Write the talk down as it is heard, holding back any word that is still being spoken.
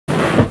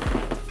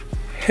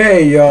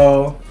Hey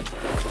y'all,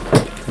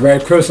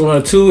 Red Crystal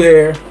 102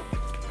 here.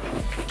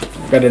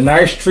 Got a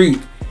nice treat.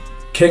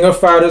 King of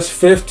Fighters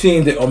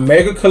 15, the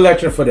Omega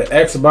Collection for the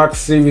Xbox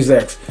Series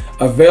X.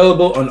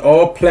 Available on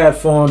all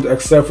platforms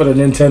except for the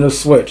Nintendo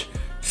Switch.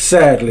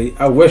 Sadly,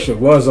 I wish it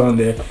was on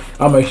there.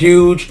 I'm a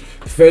huge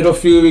Fatal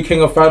Fury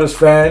King of Fighters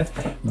fan.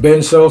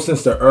 Been so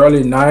since the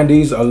early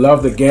 90s. I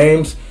love the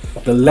games.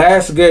 The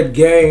last good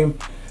game,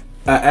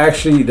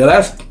 the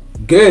last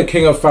good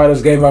King of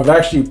Fighters game I've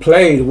actually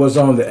played was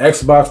on the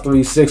Xbox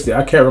 360.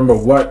 I can't remember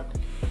what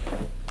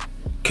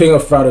King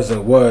of Fighters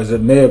it was.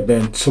 It may have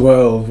been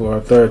 12 or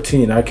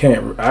 13. I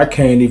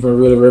can't even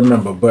really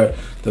remember. But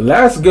the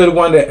last good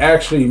one that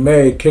actually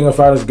made King of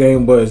Fighters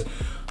game was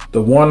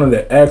the one on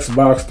the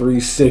Xbox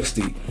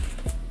 360.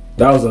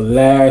 That was the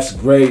last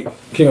great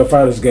King of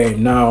Fighters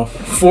game. Now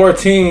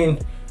 14,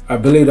 I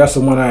believe that's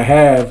the one I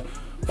have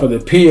for the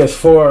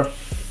PS4.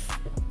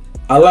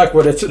 I like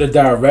where they took the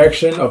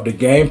direction of the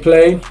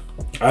gameplay.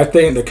 I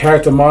think the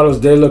character models,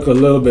 they look a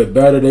little bit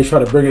better. They try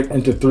to bring it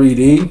into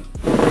 3D.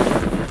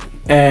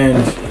 And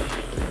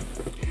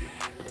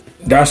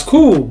that's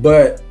cool,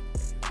 but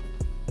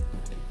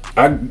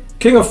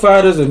King of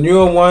Fighters, the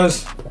newer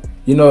ones,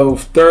 you know,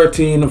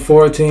 13 and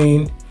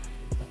 14,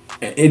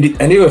 and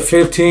even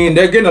 15,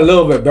 they're getting a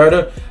little bit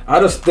better. I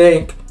just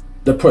think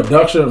the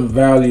production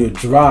value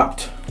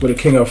dropped with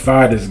the King of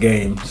Fighters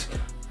games.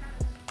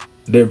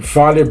 They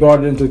finally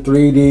brought it into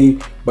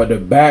 3D, but the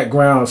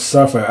backgrounds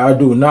suffer. I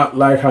do not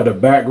like how the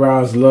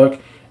backgrounds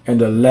look in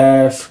the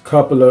last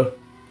couple of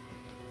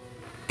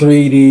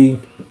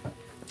 3D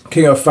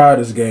King of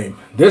Fighters game.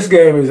 This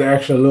game is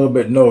actually a little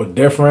bit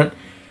different.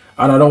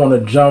 And I don't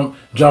want to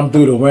jump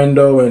through the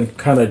window and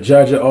kind of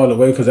judge it all the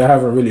way because I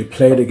haven't really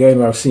played the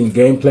game. I've seen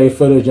gameplay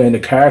footage and the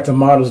character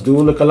models do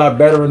look a lot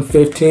better in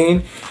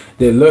 15.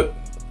 They look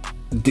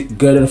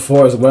good in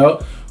 4 as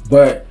well.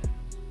 But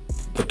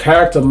the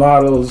character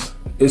models,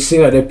 it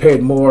seemed like they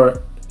paid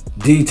more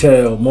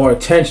detail, more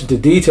attention to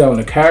detail in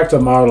the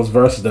character models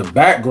versus the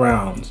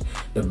backgrounds.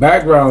 The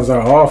backgrounds are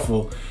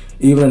awful,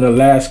 even in the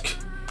last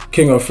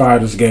King of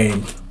Fighters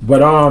game. But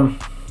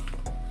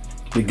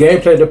the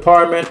gameplay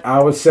department,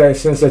 I would say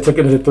since they took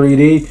it into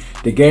 3D,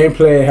 the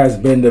gameplay has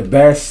been the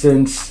best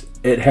since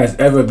it has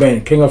ever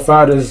been. King of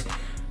Fighters,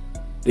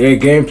 their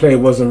gameplay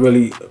wasn't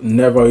really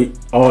never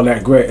all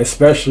that great,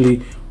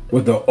 especially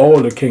with the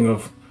older King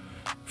of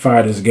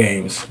Fighters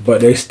games.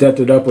 But they stepped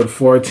it up with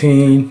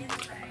 14.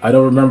 I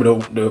don't remember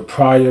the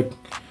prior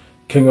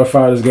King of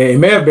Fighters game. It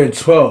may have been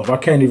 12. I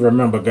can't even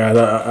remember, guys.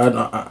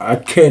 I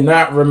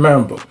cannot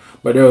remember.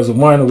 But there was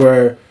one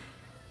where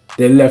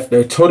they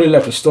totally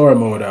left the story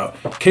mode out.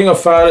 King of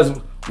Fighters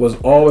was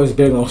always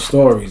big on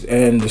stories,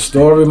 and the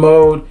story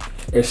mode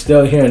is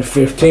still here in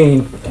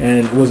 15,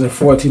 and it was in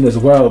 14 as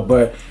well.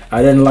 But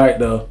I didn't like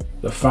the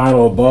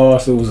final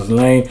boss. It was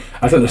lame.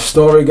 I think the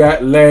story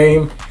got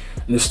lame.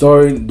 And the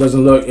story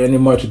doesn't look any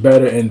much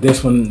better in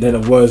this one than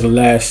it was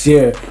last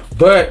year.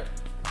 But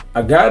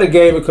I got the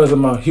game because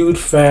I'm a huge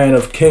fan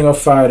of King of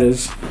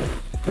Fighters.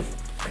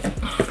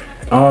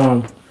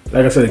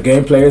 Like I said, the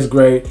gameplay is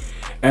great.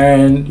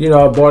 And, you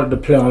know, I bought it to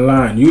play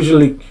online.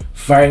 Usually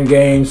fighting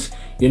games,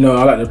 you know,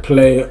 I like to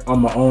play on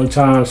my own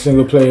time,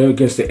 single player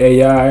against the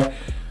AI.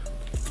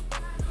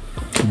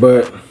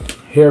 But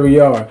here we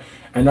are.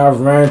 And I've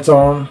ranted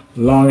on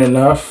long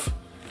enough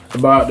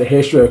about the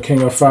history of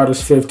King of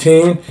Fighters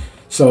 15.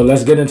 So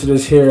let's get into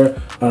this here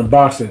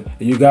unboxing.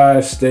 You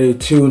guys stay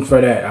tuned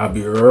for that. I'll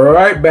be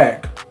right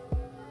back.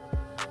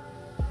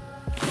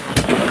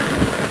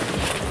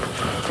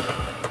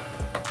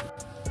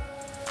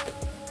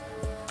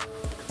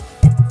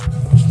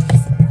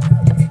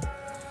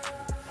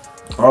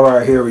 All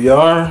right, here we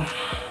are.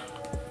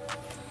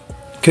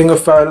 King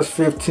of Fighters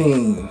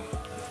 15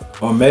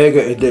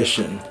 Omega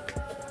Edition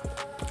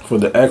for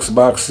the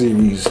Xbox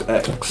Series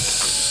X.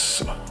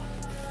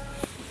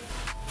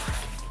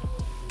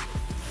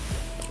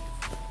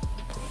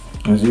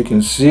 As you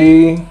can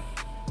see,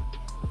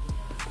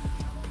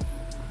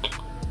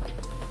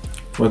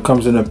 what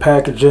comes in the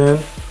packaging: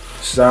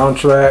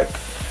 soundtrack,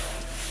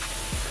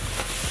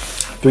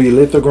 3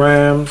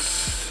 lithograms,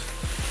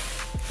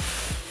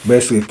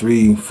 basically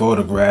 3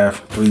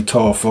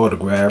 tall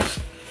photographs,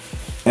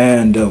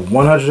 and a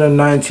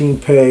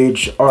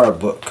 119-page art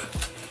book,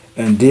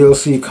 and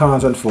DLC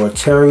content for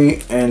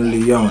Terry and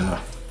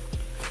Leona.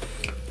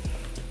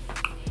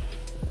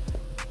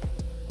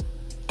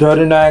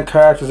 39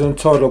 characters in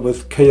total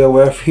with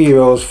KOF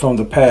heroes from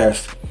the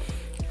past.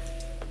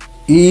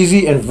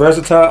 Easy and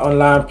versatile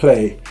online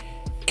play.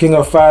 King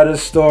of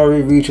Fighters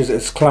story reaches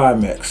its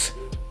climax,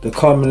 the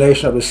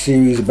culmination of the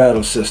series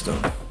battle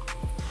system.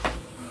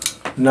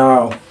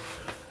 Now,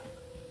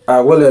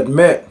 I will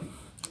admit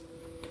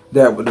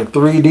that with the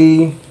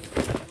 3D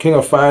King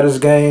of Fighters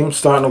game,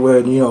 starting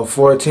with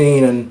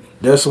 14 and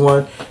this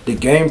one, the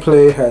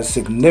gameplay has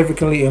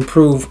significantly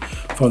improved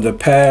from the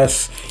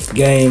past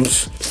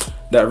games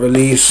that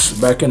released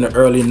back in the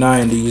early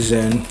 90s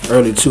and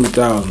early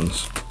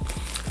 2000s.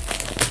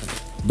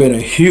 Been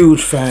a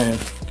huge fan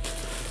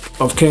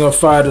of King of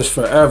Fighters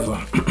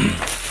forever.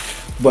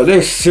 But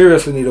they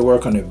seriously need to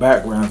work on their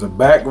backgrounds. The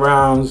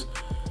backgrounds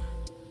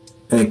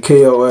in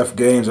KOF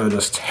games are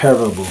just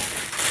terrible.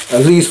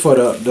 At least for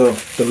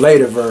the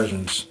later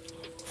versions.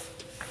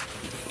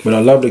 But I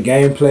love the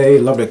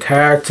gameplay, love the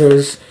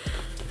characters.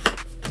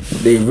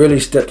 They really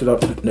stepped it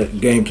up in the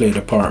gameplay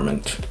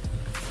department.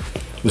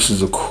 This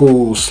is a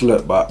cool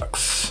slip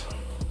box.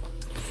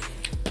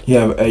 You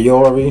have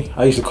Ayori.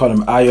 I used to call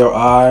him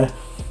Ayori.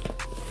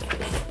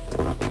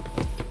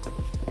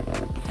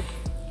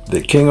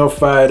 The King of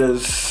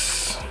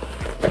Fighters.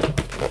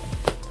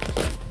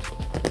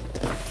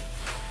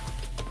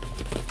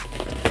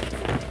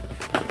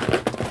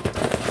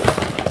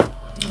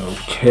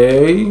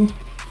 Okay.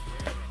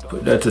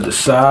 Put that to the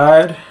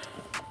side.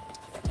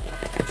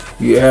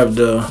 You have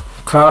the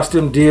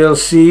costume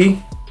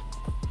DLC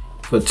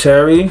for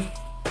Terry,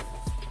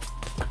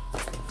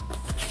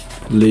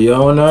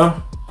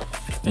 Leona,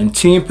 and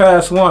Team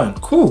Pass 1.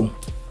 Cool.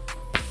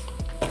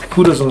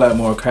 Who doesn't like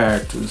more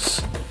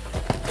characters?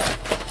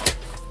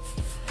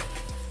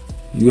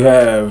 You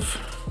have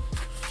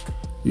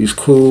these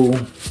cool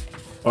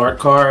art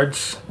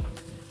cards.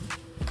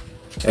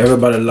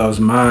 Everybody loves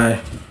my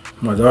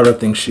daughter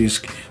thinks she's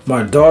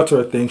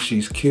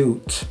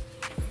cute.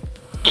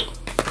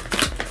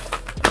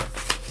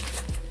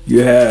 You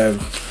have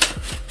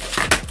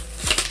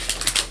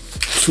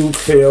 2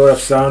 KOF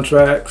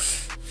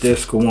soundtracks,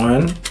 disc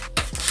 1.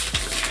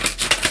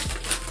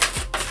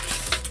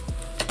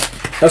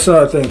 That's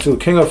another thing too.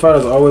 King of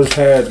Fighters always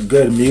had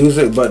good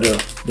music, but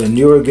the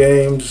newer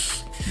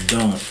games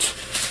don't.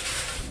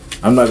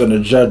 I'm not gonna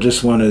judge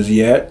this one as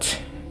yet,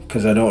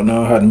 because I don't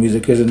know how the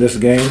music is in this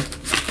game.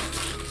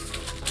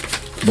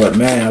 But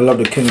man, I love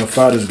the King of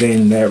Fighters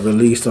game that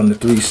released on the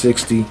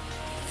 360.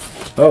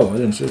 Oh, I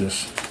didn't see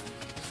this.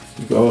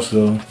 You can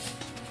also...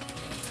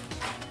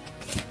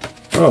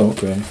 Oh,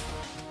 okay.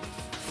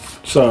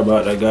 Sorry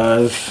about that,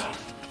 guys.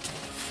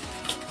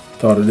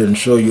 Thought I didn't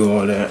show you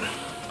all that.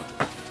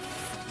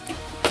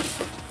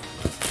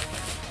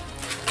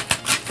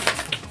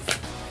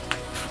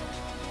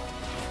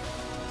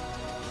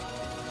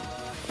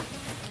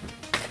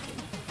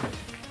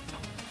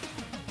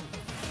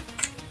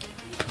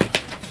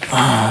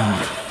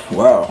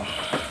 Wow.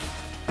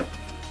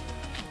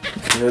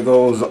 There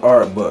goes the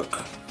art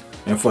book.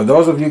 And for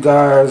those of you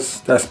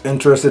guys that's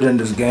interested in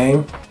this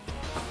game,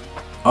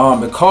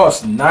 it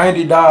costs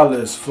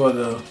 $90 for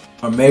the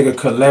Omega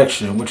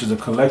Collection, which is a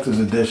collector's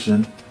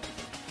edition,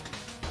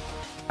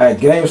 at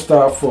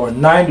GameStop for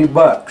 90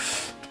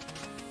 bucks.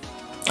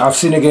 I've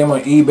seen the game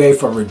on eBay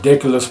for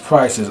ridiculous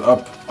prices,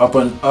 up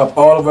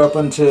all the way up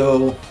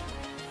until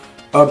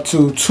up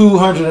to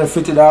 $250,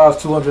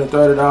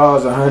 $230,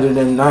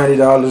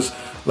 $190,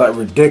 like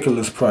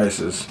ridiculous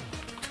prices.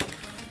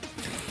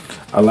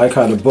 I like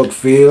how the book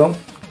feel.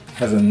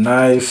 Has a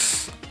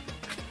nice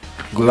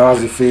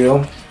glossy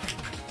feel.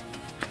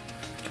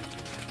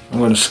 I'm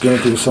going to skim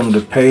through some of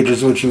the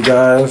pages with you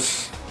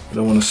guys. I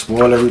don't want to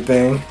spoil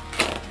everything.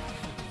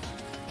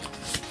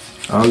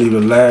 I'll leave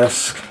the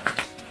last.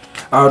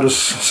 I'll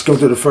just skim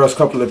through the first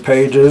couple of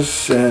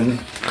pages, and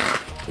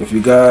if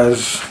you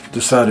guys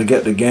decide to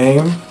get the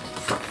game,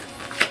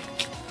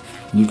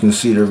 you can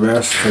see the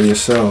rest for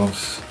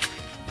yourselves.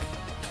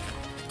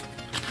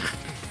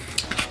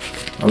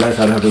 I like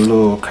how they have the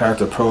little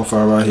character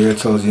profile right here. It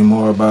tells you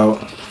more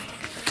about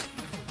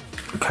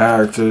the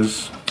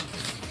characters.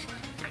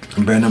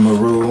 Ben and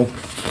Maru.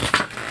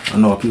 I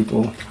know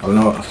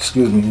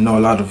a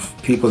lot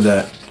of people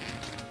that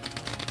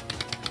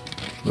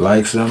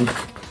likes him.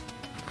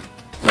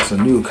 That's a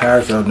new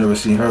character. I've never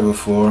seen her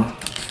before.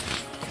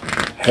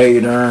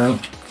 Hayden.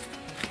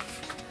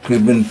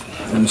 He's been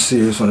in the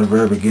series from the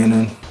very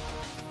beginning.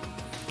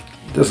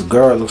 This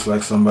girl looks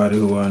like somebody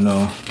who I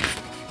know,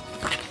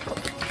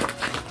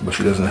 but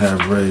she doesn't have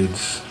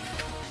braids.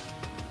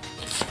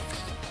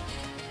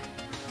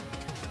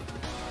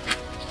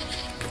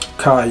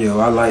 Kaio,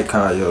 I like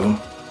Kaio.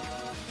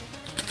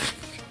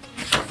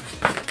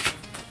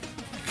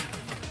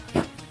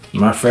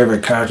 My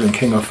favorite character in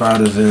King of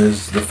Fighters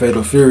is the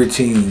Fatal Fury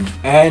team.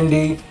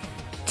 Andy,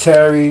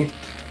 Terry.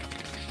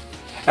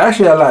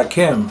 Actually, I like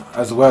Kim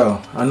as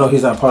well. I know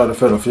he's not part of the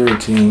Fatal Fury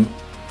team,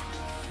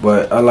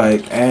 but I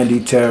like Andy,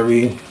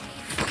 Terry.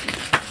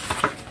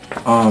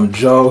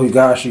 Joe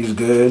Higashi's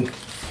good.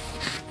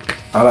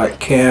 I like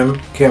Kim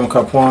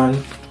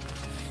Kapuan.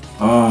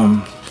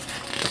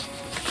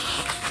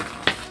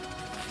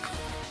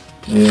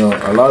 You know,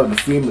 a lot of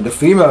the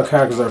female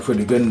characters are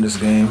pretty good in this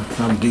game.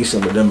 I'm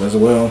decent with them as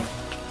well.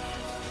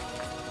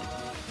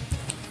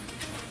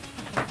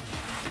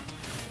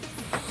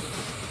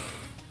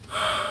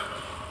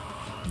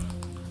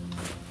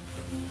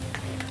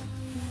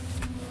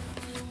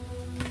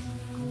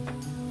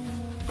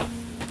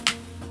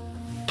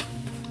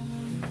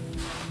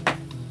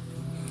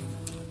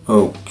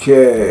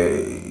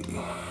 Okay,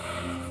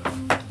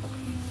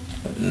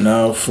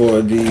 now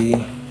for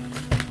the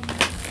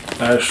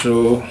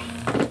actual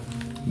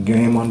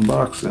game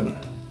unboxing.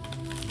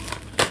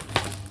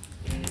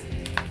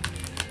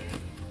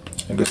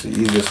 I guess the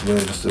easiest way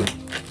is to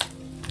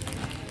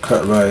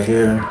cut right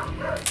here.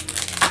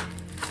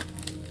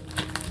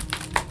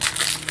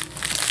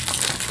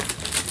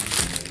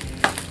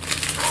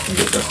 I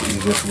guess that's the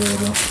easiest way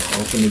to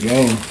open the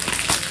game.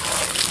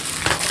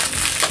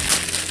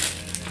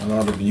 A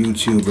lot of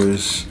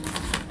YouTubers,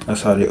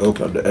 that's how they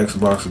open up the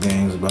Xbox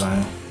games,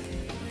 by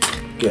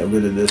getting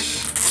rid of this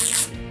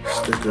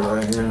sticker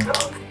right here.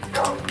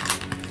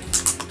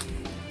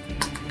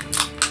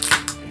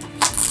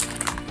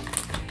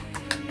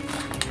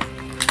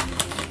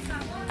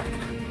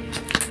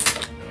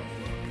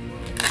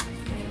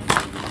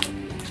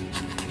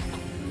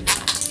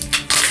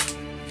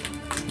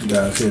 You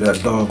guys hear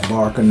that dog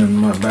barking in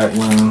my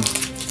background?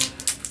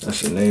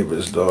 That's the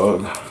neighbor's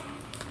dog.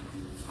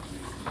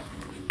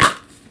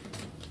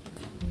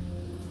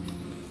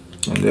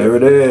 And there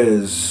it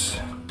is.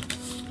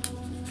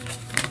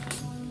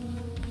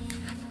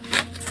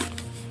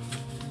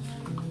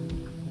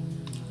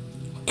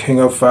 King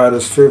of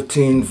Fighters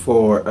 15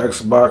 for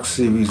Xbox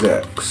Series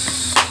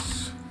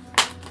X.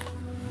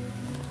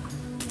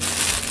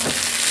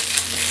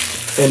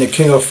 Any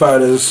King of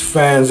Fighters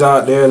fans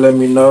out there, let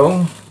me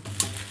know.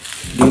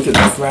 Do you think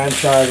the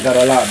franchise got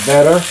a lot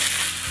better?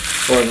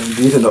 Or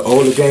do you think the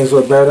older games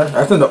were better?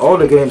 I think the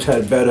older games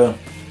had better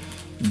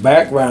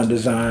background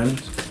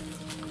designs.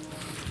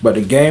 But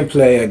the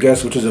gameplay, I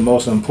guess, which is the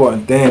most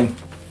important thing,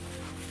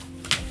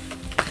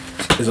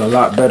 is a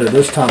lot better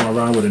this time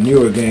around with the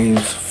newer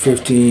games,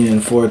 15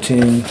 and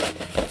 14.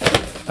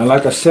 And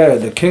like I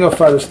said, the King of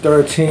Fighters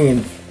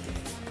 13,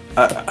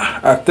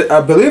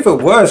 I believe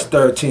it was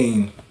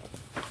 13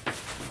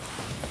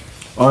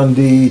 on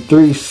the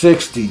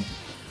 360.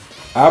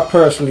 I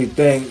personally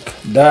think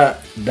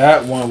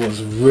that one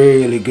was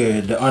really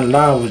good. The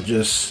online was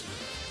just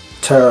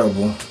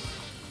terrible.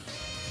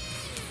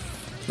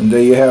 And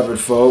there you have it,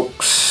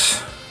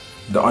 folks.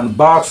 The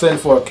unboxing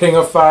for King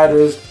of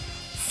Fighters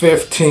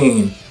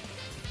 15.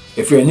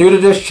 If you're new to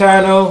this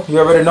channel, you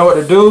already know what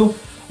to do.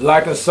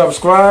 Like and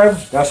subscribe.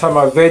 That's how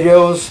my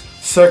videos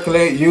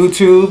circulate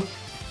YouTube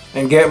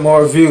and get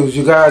more views.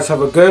 You guys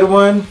have a good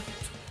one.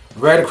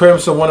 Red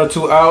Crimson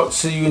 102 out.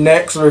 See you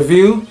next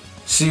review.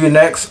 See you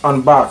next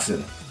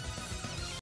unboxing.